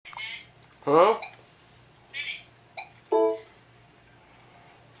Huh?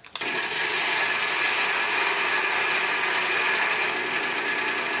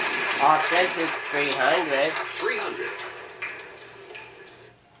 I'll spend to 300. 300.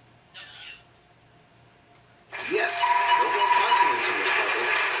 Yes, no more consonants in this puzzle.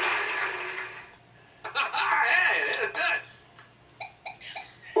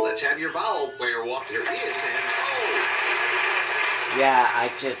 Let's have your vowel, player one. Here it is, and oh. Yeah, I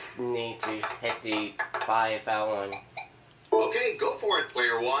just need to hit the 5 vowel one. Okay, go for it,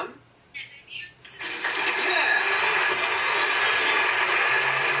 player one. Yeah.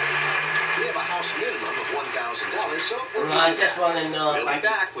 We have a house minimum of $1,000, so I just want to know we'll if I be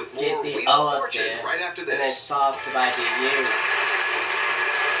back with can more get the Wheel O of up Fortune there, right after and then this. solve by the U.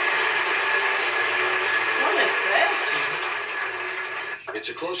 What is that? It's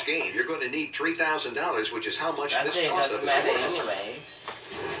a close game. You're going to need $3,000, which is how much That's this it, toss-up doesn't is matter worth. anyway.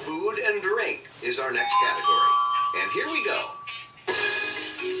 Food and drink is our next category. And here we go.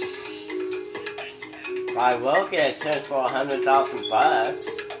 I will get a chance for $100,000 bucks.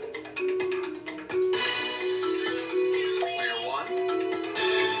 Player one.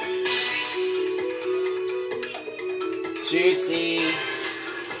 Juicy.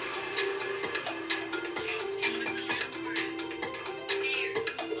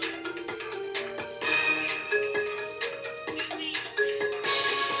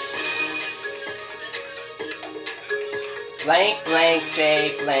 Blank, blank,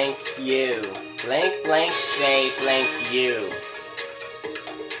 J, blank, U. Blank, blank, J, blank, U.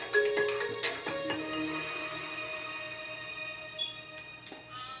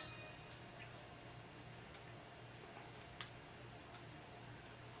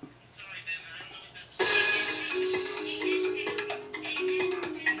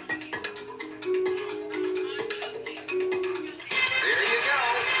 There you go.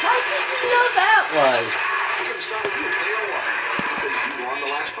 How did you know that one? We're going to start with you, player one. Because you won the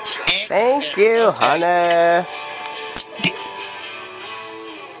last toss-up. Thank you, Hunter.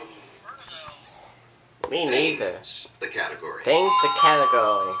 Me neither. Things, the category. Things the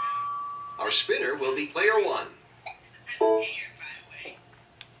category. Our spinner will be player one.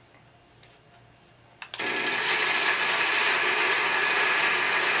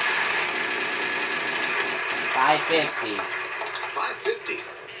 $5.50. $5.50.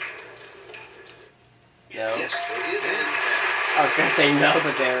 No. Yes, there is an I was gonna say no,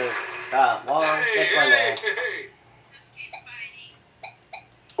 but there. Well, this one is.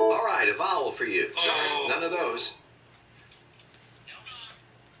 All right, a vowel for you. Sorry, none of those.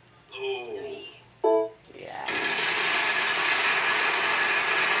 Yeah.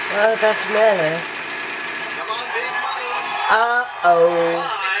 Well, that's better. Come on, big money. Uh-oh.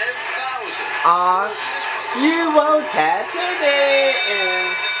 5,000. You won't catch it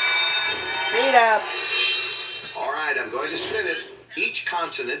in. Speed up. All right, I'm going to spin it. Each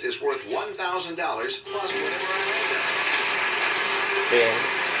consonant is worth $1,000 plus whatever I make them. Spin.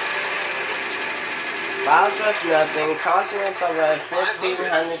 Vowels worth nothing. Consonants are worth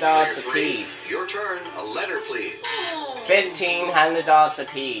 $1,500 apiece. Your turn. A letter, please. $1,500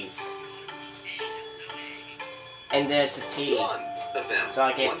 apiece. And there's a T. One of them. So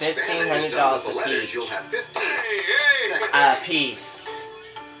I get Once Bannon is $1,500 done with the letters, apiece. you'll have 15 seconds. Piece.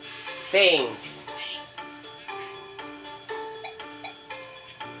 Things.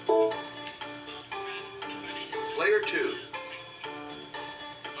 Player two.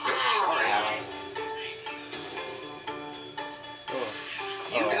 Sorry.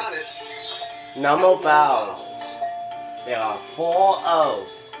 You got it. No more vowels. There are 4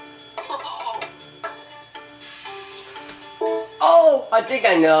 O's. Oh, I think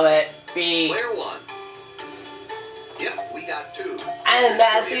I know it. B. Player one. Yep, we got 2. And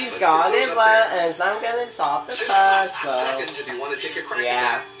Matthew's got it, but and so I'm gonna solve the puzzle. Seconds if you want to take a crack Yeah.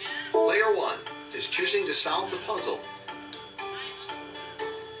 at that. Player one is choosing to solve the puzzle.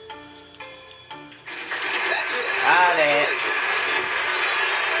 That's it. Got it.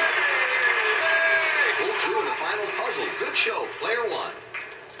 Pull through in the final puzzle. Good show, player one.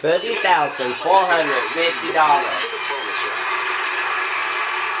 $30,450.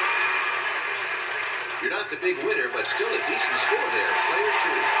 You're not the big winner, but still a decent score there. Player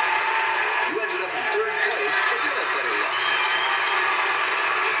two. You ended up in 3rd place, but you'll have better luck.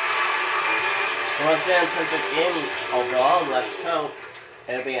 Well, it's been a perfect game overall. Let's hope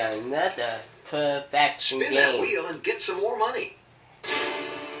it'll be another perfection Spin that game. wheel and get some more money.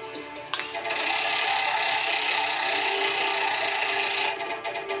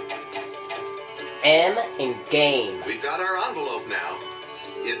 M in game. We've got our envelope now.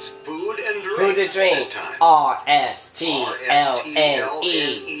 It's food and drink. Food and drink. This time. R-S-T-L-N-E.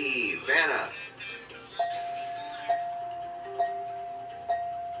 R-S-T-L-N-E. Anna.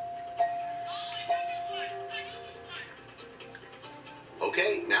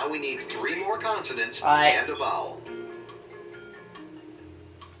 Okay, now we need 3 more consonants Alright. and a vowel.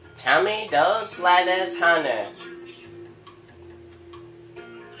 Tell me those letters, Hunter.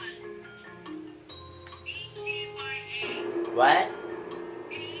 What?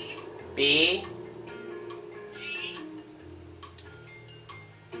 B?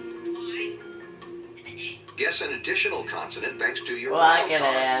 Guess an additional consonant thanks to your Well, I wild get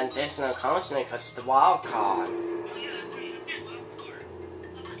card. an additional consonant because of the wild card.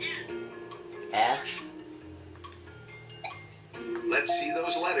 F? Let's see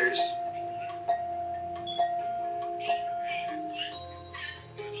those letters.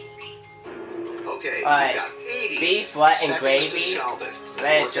 Okay, Alright. you got 80 Beef, what, and seconds gravy? to solve it.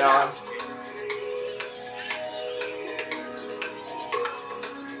 Right, Work it John. out.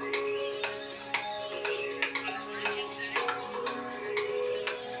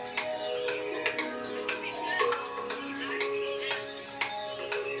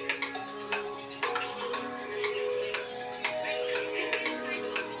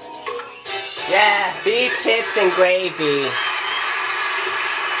 Yeah, beef tips and gravy.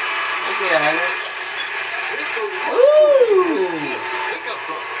 Thank you, Hunter. Woo!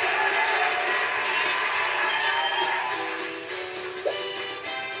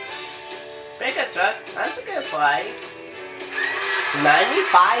 Pickup truck, that's a good price.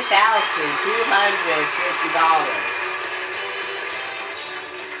 $95,250.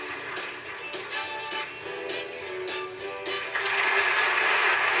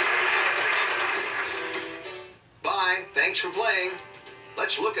 Bye. Thanks for playing.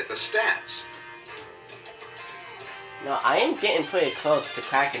 Let's look at the stats. No, I am getting pretty close to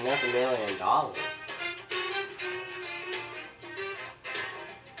cracking another $1 million.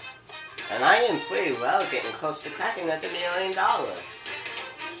 And I am pretty well getting close to cracking another $1 million.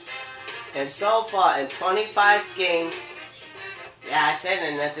 And so far, in 25 games, yeah, I said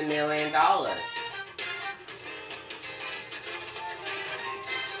another $1 million.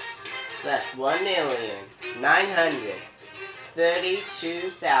 So that's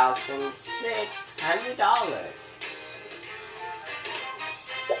 $1,932,600.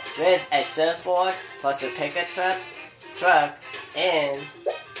 With a surfboard, plus a pickup truck, and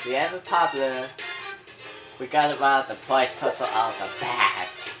we have a popular. We got it right at the price puzzle out the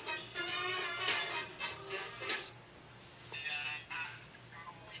bat.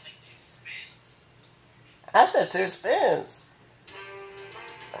 After 2 spins.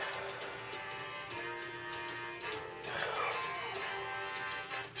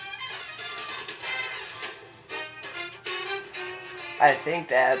 I think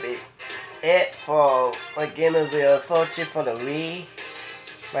that'd be it for my game of the Fortune for the Wii,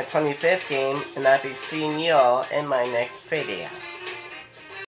 my 25th game, and I'll be seeing y'all in my next video.